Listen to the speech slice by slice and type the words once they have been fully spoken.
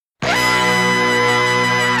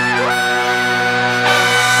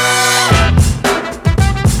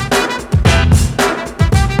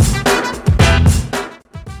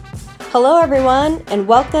everyone, and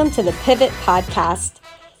welcome to the Pivot Podcast.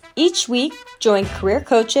 Each week, join career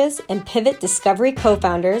coaches and Pivot Discovery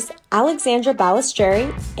co-founders Alexandra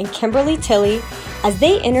Balistreri and Kimberly Tilley as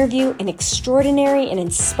they interview an extraordinary and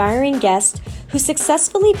inspiring guest who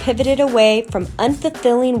successfully pivoted away from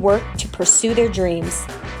unfulfilling work to pursue their dreams.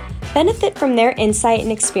 Benefit from their insight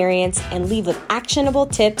and experience and leave with actionable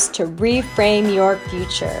tips to reframe your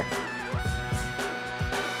future.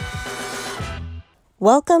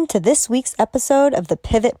 Welcome to this week's episode of the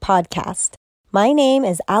Pivot Podcast. My name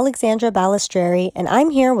is Alexandra Balistreri, and I'm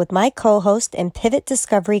here with my co-host and Pivot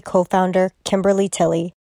Discovery co-founder, Kimberly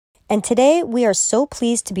Tilley. And today, we are so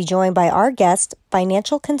pleased to be joined by our guest,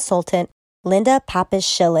 financial consultant, Linda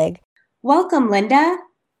Pappas-Schillig. Welcome, Linda.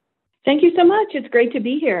 Thank you so much. It's great to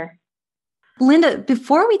be here. Linda,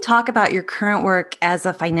 before we talk about your current work as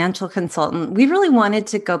a financial consultant, we really wanted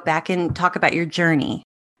to go back and talk about your journey.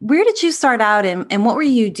 Where did you start out and what were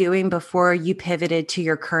you doing before you pivoted to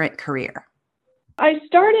your current career? I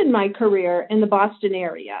started my career in the Boston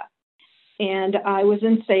area, and I was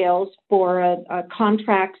in sales for a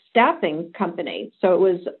contract staffing company. So it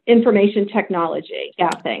was information technology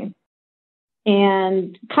staffing.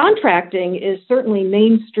 And contracting is certainly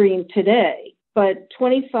mainstream today, but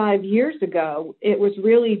 25 years ago, it was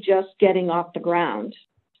really just getting off the ground.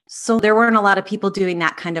 So there weren't a lot of people doing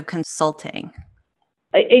that kind of consulting.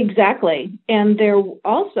 Exactly. And there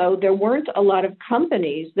weren't a lot of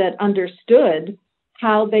companies that understood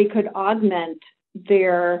how they could augment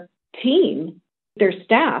their team, their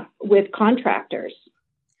staff with contractors.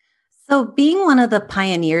 So being one of the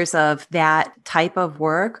pioneers of that type of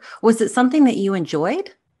work, was it something that you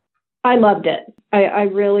enjoyed? I loved it. I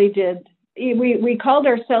really did. We called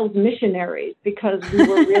ourselves missionaries because we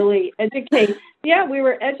were really educating. Yeah, we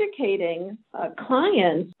were educating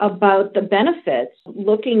clients about the benefits,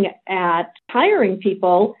 looking at hiring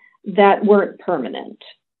people that weren't permanent.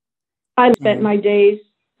 I spent my days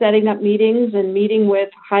setting up meetings and meeting with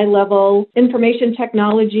high-level information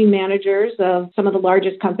technology managers of some of the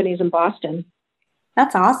largest companies in Boston.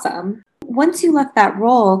 That's awesome. Once you left that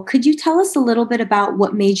role, could you tell us a little bit about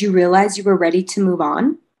what made you realize you were ready to move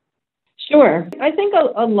on? Sure. I think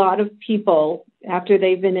a lot of people, after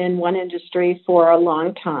they've been in one industry for a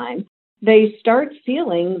long time, they start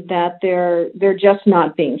feeling that they're just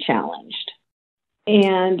not being challenged.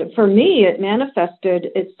 And for me, it manifested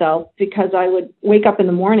itself because I would wake up in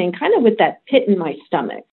the morning kind of with that pit in my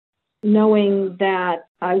stomach, knowing that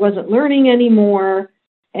I wasn't learning anymore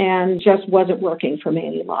and just wasn't working for me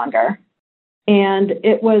any longer. And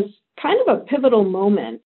it was kind of a pivotal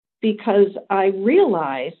moment because I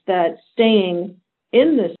realized that staying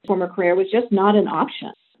in this former career was just not an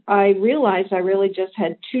option. I realized I really just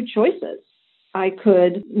had two choices. I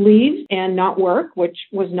could leave and not work, which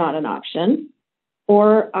was not an option,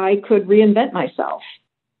 or I could reinvent myself.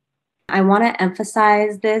 I want to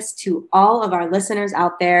emphasize this to all of our listeners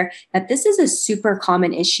out there that this is a super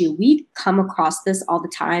common issue. We come across this all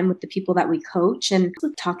the time with the people that we coach and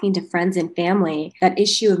talking to friends and family, that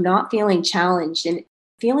issue of not feeling challenged. And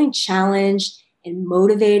feeling challenged and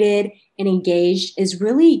motivated and engaged is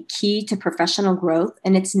really key to professional growth,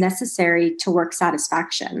 and it's necessary to work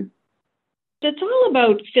satisfaction. It's all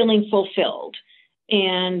about feeling fulfilled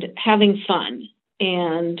and having fun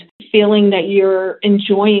and feeling that you're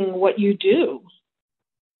enjoying what you do.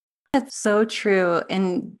 That's so true.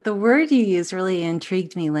 And the word you used really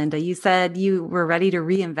intrigued me, Linda. You said you were ready to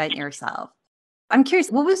reinvent yourself. I'm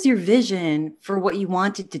curious, what was your vision for what you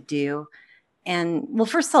wanted to do? And well,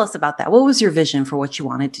 first tell us about that. What was your vision for what you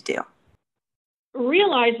wanted to do?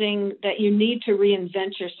 Realizing that you need to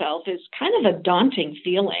reinvent yourself is kind of a daunting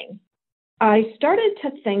feeling. I started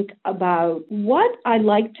to think about what I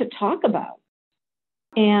like to talk about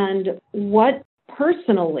and what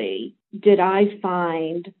personally did I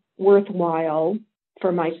find worthwhile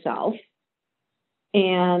for myself,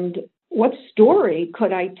 and what story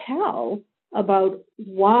could I tell about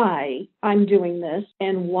why I'm doing this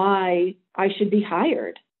and why I should be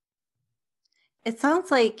hired. It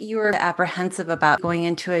sounds like you were apprehensive about going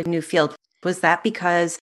into a new field. Was that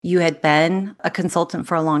because you had been a consultant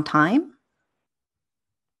for a long time?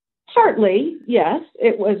 Partly, yes.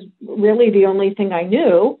 It was really the only thing I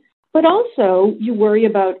knew. But also, you worry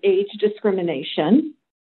about age discrimination.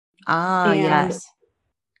 Yes.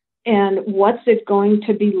 And what's it going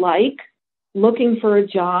to be like looking for a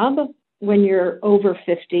job when you're over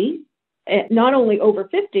 50, not only over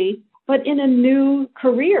 50, but in a new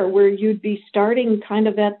career where you'd be starting kind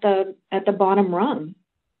of at the bottom rung.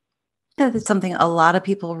 That's something a lot of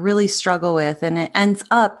people really struggle with, and it ends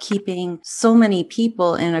up keeping so many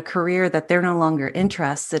people in a career that they're no longer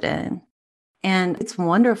interested in. And it's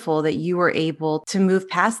wonderful that you were able to move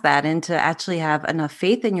past that and to actually have enough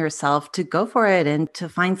faith in yourself to go for it and to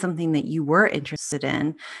find something that you were interested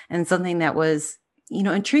in and something that was,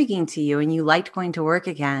 intriguing to you and you liked going to work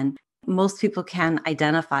again. Most people can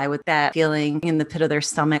identify with that feeling in the pit of their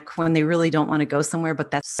stomach when they really don't want to go somewhere, but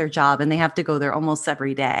that's their job and they have to go there almost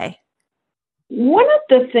every day. One of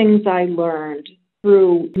the things I learned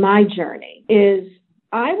through my journey is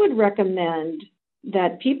I would recommend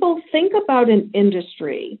that people think about an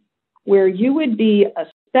industry where you would be a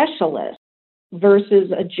specialist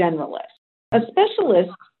versus a generalist. A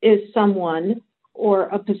specialist is someone or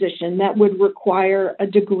a position that would require a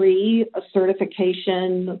degree, a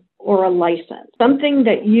certification, or a license, something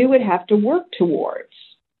that you would have to work towards.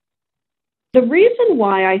 The reason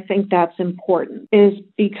why I think that's important is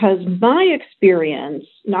because my experience,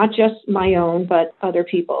 not just my own, but other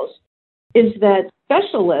people's, is that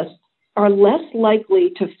specialists are less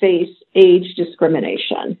likely to face age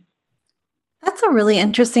discrimination. That's a really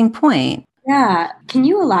interesting point. Yeah. Can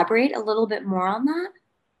you elaborate a little bit more on that?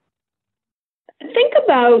 Think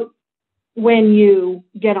about when you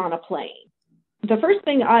get on a plane. The first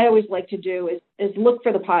thing I always like to do is look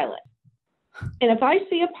for the pilot. And if I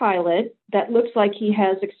see a pilot that looks like he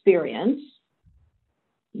has experience,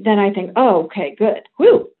 then I think, oh, okay, good.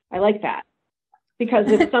 Whew, I like that.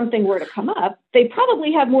 Because if something were to come up, they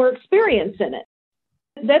probably have more experience in it.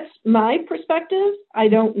 That's my perspective. I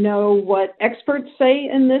don't know what experts say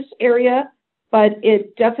in this area, but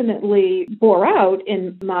it definitely bore out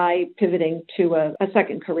in my pivoting to a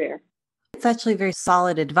second career. It's actually very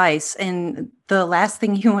solid advice. And the last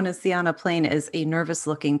thing you want to see on a plane is a nervous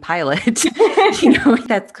looking pilot.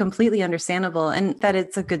 That's completely understandable and that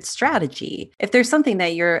it's a good strategy. If there's something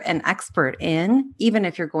that you're an expert in, even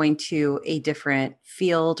if you're going to a different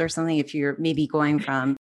field or something, if you're maybe going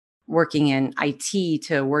from working in IT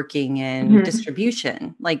to working in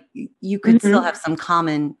distribution, like you could still have some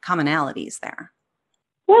commonalities there.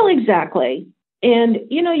 Well, exactly. And,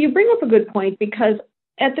 you bring up a good point because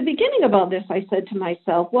at the beginning of all this, I said to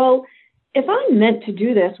myself, well, if I'm meant to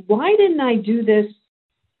do this, why didn't I do this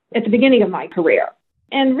at the beginning of my career?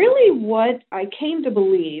 And really what I came to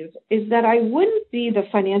believe is that I wouldn't be the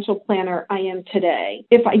financial planner I am today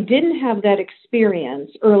if I didn't have that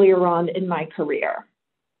experience earlier on in my career.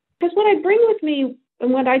 Because what I bring with me,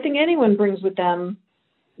 and what I think anyone brings with them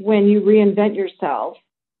when you reinvent yourself,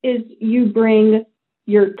 is you bring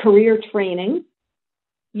your career training,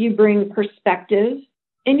 you bring perspective,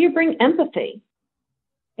 and you bring empathy.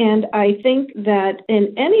 And I think that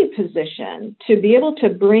in any position, to be able to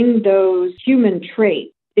bring those human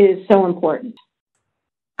traits is so important.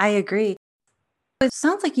 I agree. It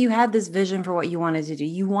sounds like you had this vision for what you wanted to do.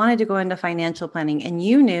 You wanted to go into financial planning and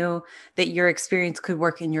you knew that your experience could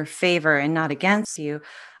work in your favor and not against you.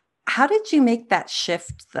 How did you make that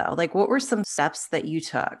shift though? Like what were some steps that you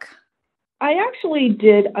took? I actually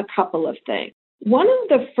did a couple of things. One of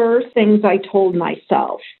the first things I told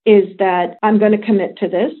myself is that I'm going to commit to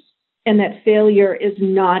this and that failure is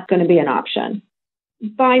not going to be an option.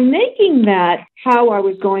 By making that how I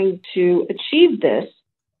was going to achieve this,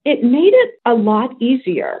 it made it a lot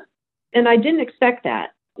easier. And I didn't expect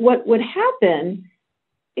that. What would happen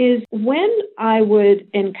is when I would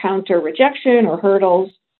encounter rejection or hurdles,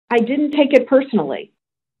 I didn't take it personally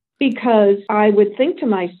because I would think to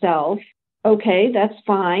myself, okay, that's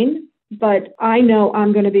fine, but I know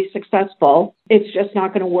I'm going to be successful. It's just not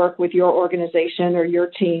going to work with your organization or your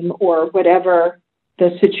team or whatever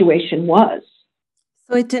the situation was.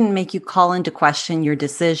 So it didn't make you call into question your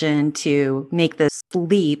decision to make this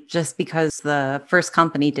leap just because the first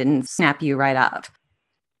company didn't snap you right up?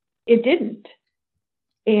 It didn't.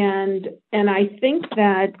 And I think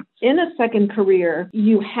that in a second career,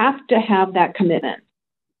 you have to have that commitment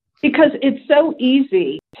because it's so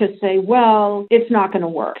easy to say, well, it's not going to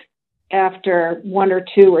work. After one or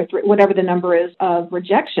two or three, whatever the number is of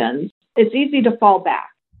rejections, it's easy to fall back.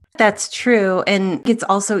 That's true. And it's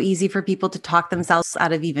also easy for people to talk themselves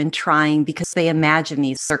out of even trying because they imagine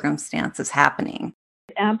these circumstances happening.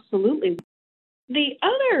 Absolutely. The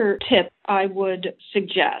other tip I would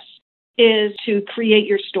suggest is to create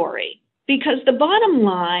your story because the bottom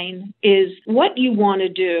line is what you want to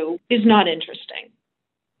do is not interesting.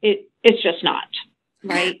 It's just not,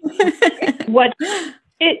 right?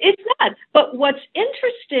 It's not. But what's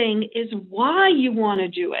interesting is why you want to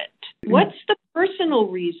do it. What's the personal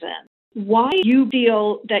reason? Why you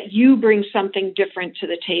feel that you bring something different to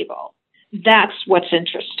the table? That's what's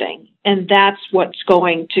interesting. And that's what's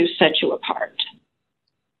going to set you apart.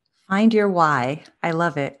 Find your why. I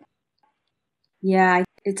love it. Yeah,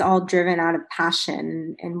 it's all driven out of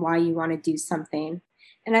passion and why you want to do something.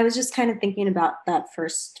 And I was just kind of thinking about that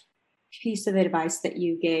first piece of advice that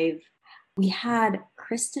you gave. We had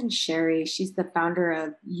Kristen Sherry, she's the founder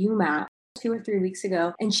of UMAP, 2 or 3 weeks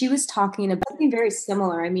ago, and she was talking about something very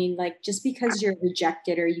similar. I mean, like, just because you're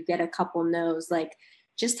rejected or you get a couple no's, like,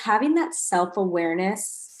 just having that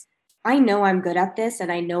self-awareness. I know I'm good at this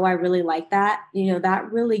and I know I really like that.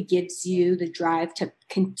 That really gives you the drive to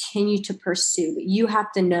continue to pursue. But you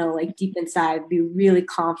have to know, like, deep inside, be really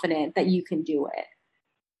confident that you can do it.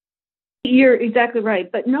 You're exactly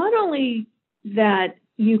right. But not only that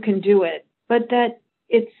you can do it, but that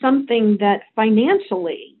it's something that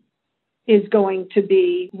financially is going to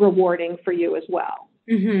be rewarding for you as well.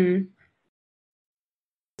 Mm-hmm.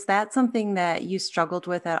 Is that something that you struggled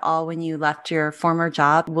with at all when you left your former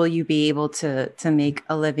job? Will you be able to make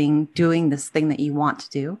a living doing this thing that you want to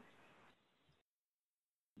do?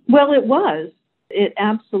 Well, it was. It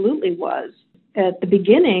absolutely was. At the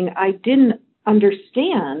beginning, I didn't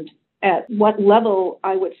understand at what level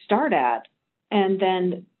I would start at, and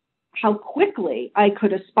then how quickly I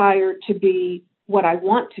could aspire to be what I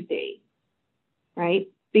want to be, right?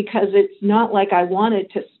 Because it's not like I wanted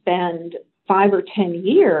to spend 5 or 10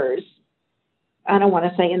 years, I don't want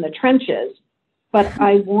to say in the trenches, but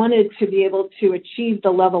I wanted to be able to achieve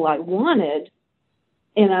the level I wanted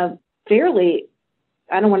in a fairly,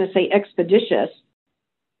 I don't want to say expeditious,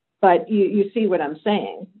 but you see what I'm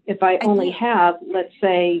saying. If I only have, let's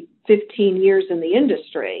say, 15 years in the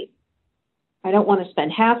industry, I don't want to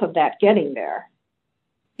spend half of that getting there.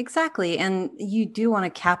 Exactly. And you do want to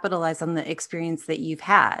capitalize on the experience that you've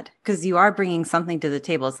had because you are bringing something to the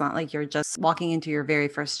table. It's not like you're just walking into your very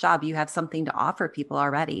first job. You have something to offer people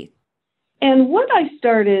already. And what I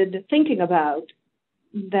started thinking about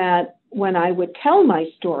that when I would tell my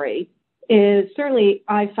story is certainly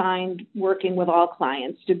I find working with all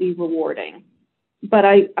clients to be rewarding, but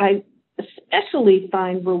I especially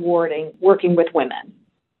find rewarding working with women.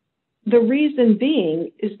 The reason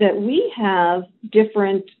being is that we have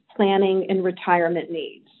different planning and retirement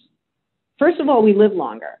needs. First of all, we live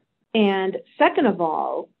longer. And second of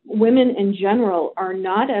all, women in general are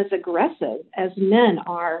not as aggressive as men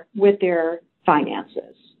are with their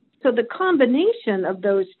finances. So the combination of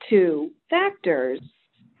those two factors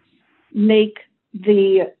make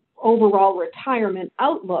the overall retirement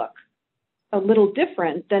outlook a little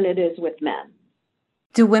different than it is with men.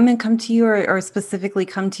 Do women come to you or specifically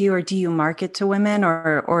come to you, or do you market to women,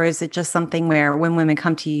 or is it just something where when women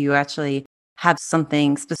come to you, you actually have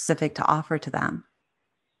something specific to offer to them?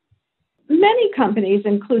 Many companies,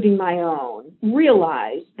 including my own,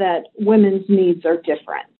 realize that women's needs are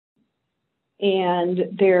different. And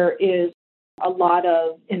there is a lot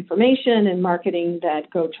of information and marketing that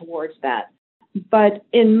go towards that. But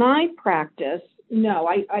in my practice, no,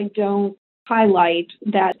 I don't highlight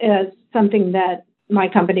that as something that my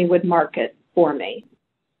company would market for me.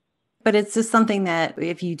 But it's just something that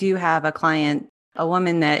if you do have a client, a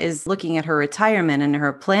woman that is looking at her retirement and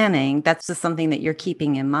her planning, that's just something that you're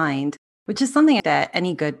keeping in mind, which is something that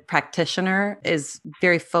any good practitioner is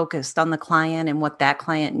very focused on the client and what that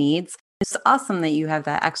client needs. It's awesome that you have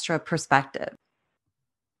that extra perspective.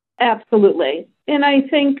 Absolutely. And I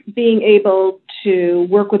think being able to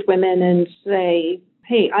work with women and say,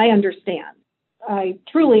 hey, I understand. I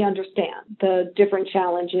truly understand the different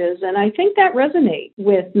challenges. And I think that resonates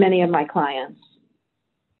with many of my clients.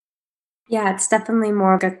 Yeah, it's definitely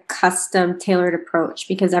more of a custom tailored approach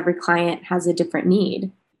because every client has a different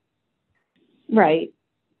need. Right.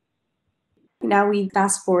 Now we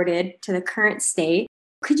fast forwarded to the current state.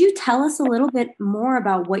 Could you tell us a little bit more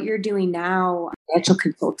about what you're doing now, financial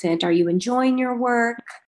consultant? Are you enjoying your work?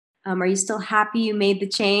 Are you still happy you made the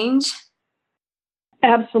change?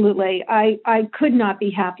 Absolutely. I could not be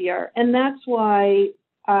happier. And that's why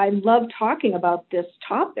I love talking about this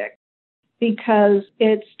topic, because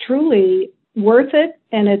it's truly worth it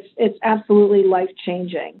and it's absolutely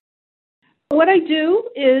life-changing. What I do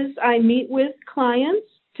is I meet with clients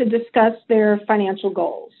to discuss their financial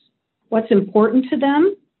goals, what's important to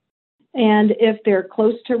them, and if they're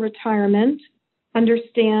close to retirement,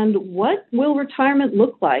 understand what will retirement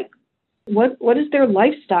look like? What is their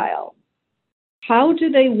lifestyle? How do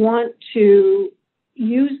they want to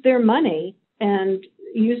use their money and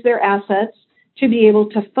use their assets to be able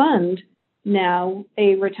to fund now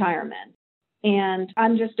a retirement? And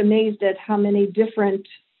I'm just amazed at how many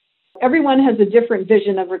everyone has a different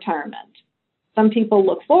vision of retirement. Some people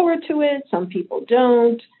look forward to it, some people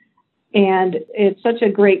don't. And it's such a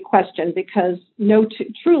great question because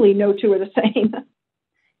truly no two are the same.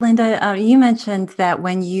 Linda, you mentioned that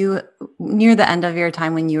when near the end of your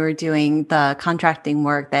time when you were doing the contracting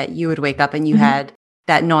work, that you would wake up and you had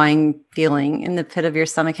that gnawing feeling in the pit of your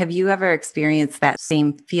stomach. Have you ever experienced that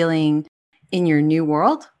same feeling in your new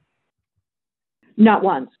world? Not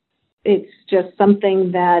once. It's just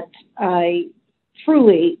something that I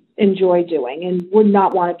truly enjoy doing and would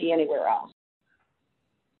not want to be anywhere else.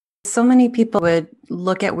 So many people would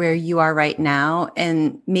look at where you are right now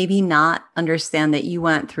and maybe not understand that you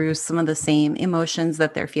went through some of the same emotions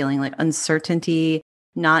that they're feeling, like uncertainty,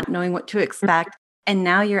 not knowing what to expect. And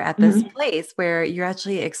now you're at this place where you're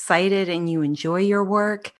actually excited and you enjoy your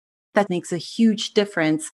work. That makes a huge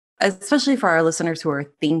difference, especially for our listeners who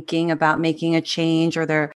are thinking about making a change or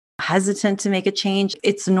they're hesitant to make a change.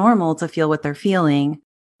 It's normal to feel what they're feeling,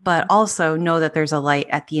 but also know that there's a light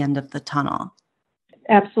at the end of the tunnel.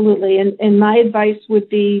 Absolutely. And my advice would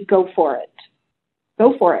be go for it.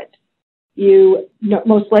 Go for it. You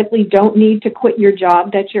most likely don't need to quit your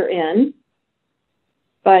job that you're in.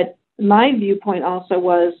 But my viewpoint also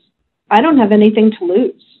was, I don't have anything to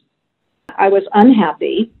lose. I was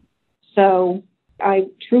unhappy. So I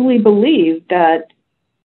truly believe that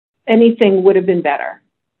anything would have been better.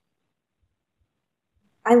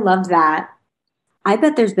 I love that. I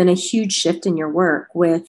bet there's been a huge shift in your work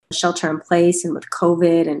with shelter in place and with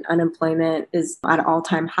COVID, and unemployment is at an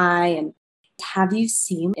all-time high. And have you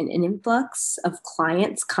seen an influx of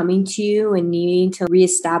clients coming to you and needing to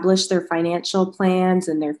reestablish their financial plans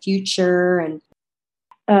and their future? And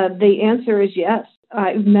the answer is yes.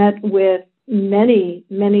 I've met with many,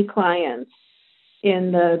 many clients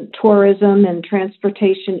in the tourism and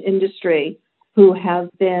transportation industry who have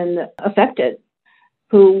been affected,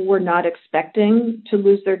 who were not expecting to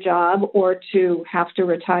lose their job or to have to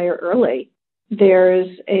retire early. There's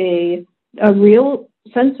a real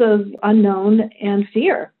sense of unknown and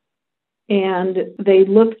fear. And they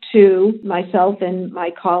look to myself and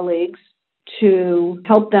my colleagues to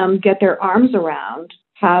help them get their arms around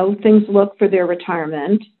how things look for their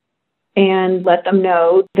retirement and let them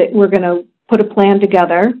know that we're going to put a plan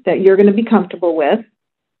together that you're going to be comfortable with,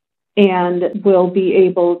 and we'll be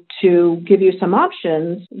able to give you some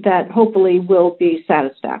options that hopefully will be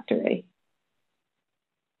satisfactory.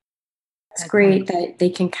 It's great that they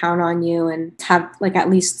can count on you and have like at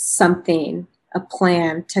least something, a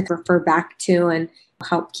plan to refer back to and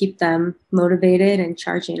help keep them motivated and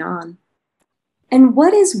charging on. And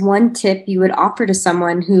what is one tip you would offer to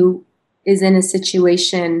someone who is in a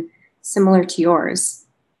situation similar to yours?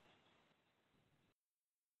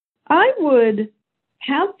 I would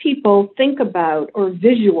have people think about or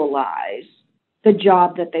visualize the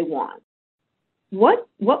job that they want. What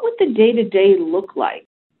would the day-to-day look like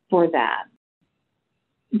for that?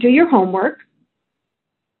 Do your homework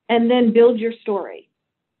and then build your story.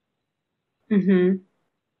 Mm-hmm.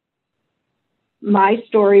 My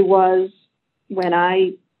story was when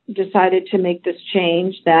I decided to make this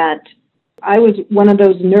change that I was one of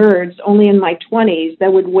those nerds only in my 20s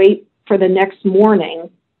that would wait for the next morning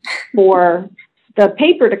for the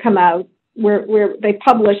paper to come out where they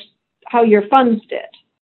published how your funds did.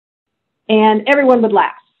 And everyone would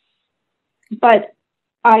laugh. But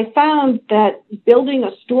I found that building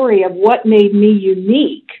a story of what made me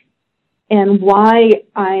unique and why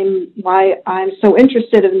I'm so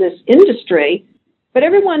interested in this industry, but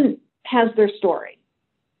everyone has their story.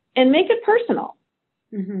 And make it personal.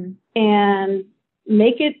 Mm-hmm. And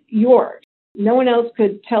make it yours. No one else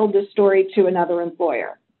could tell this story to another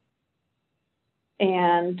employer.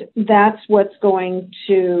 And that's what's going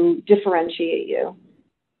to differentiate you.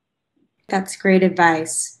 That's great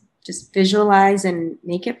advice. Just visualize and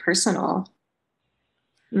make it personal.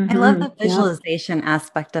 I love the visualization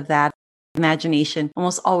aspect of that. Imagination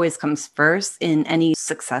almost always comes first in any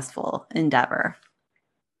successful endeavor.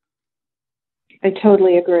 I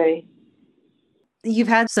totally agree. You've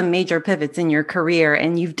had some major pivots in your career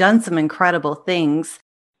and you've done some incredible things.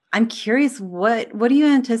 I'm curious, what do you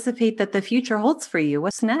anticipate that the future holds for you?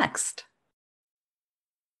 What's next?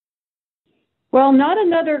 Well, not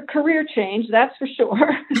another career change, that's for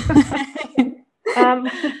sure.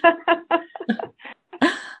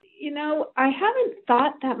 I haven't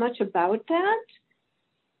thought that much about that.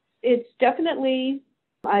 It's definitely,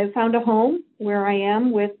 I've found a home where I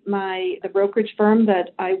am with the brokerage firm that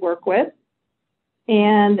I work with.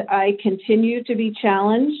 And I continue to be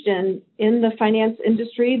challenged. And in the finance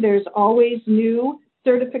industry, there's always new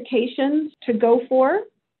certifications to go for.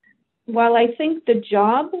 While I think the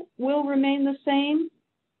job will remain the same,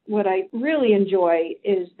 what I really enjoy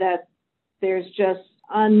is that there's just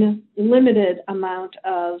unlimited amount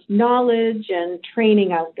of knowledge and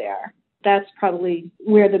training out there. That's probably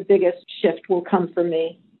where the biggest shift will come for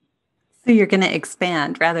me. So you're going to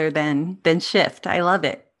expand rather than shift. I love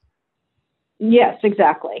it. Yes,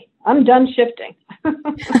 exactly. I'm done shifting.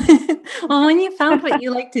 Well, when you found what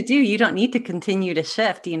you like to do, you don't need to continue to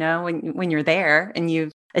shift, when you're there and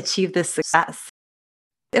you've achieved this success.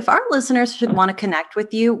 If our listeners should want to connect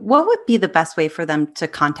with you, what would be the best way for them to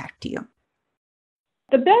contact you?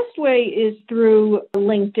 The best way is through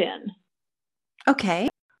LinkedIn. Okay.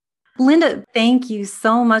 Linda, thank you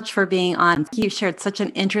so much for being on. You shared such an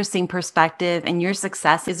interesting perspective, and your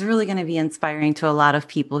success is really going to be inspiring to a lot of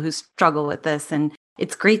people who struggle with this. And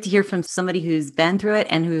it's great to hear from somebody who's been through it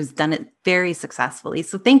and who's done it very successfully.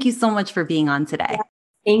 So thank you so much for being on today.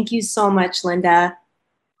 Thank you so much, Linda.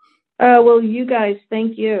 Well, you guys,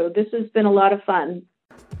 thank you. This has been a lot of fun.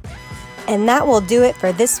 And that will do it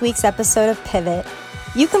for this week's episode of Pivot.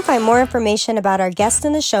 You can find more information about our guest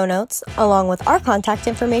in the show notes, along with our contact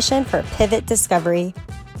information for Pivot Discovery.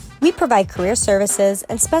 We provide career services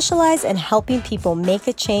and specialize in helping people make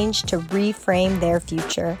a change to reframe their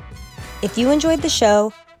future. If you enjoyed the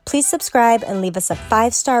show, please subscribe and leave us a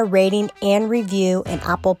 5-star rating and review in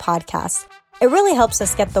Apple Podcasts. It really helps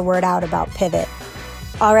us get the word out about Pivot.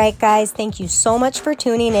 All right, guys, thank you so much for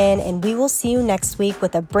tuning in, and we will see you next week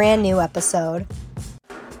with a brand new episode.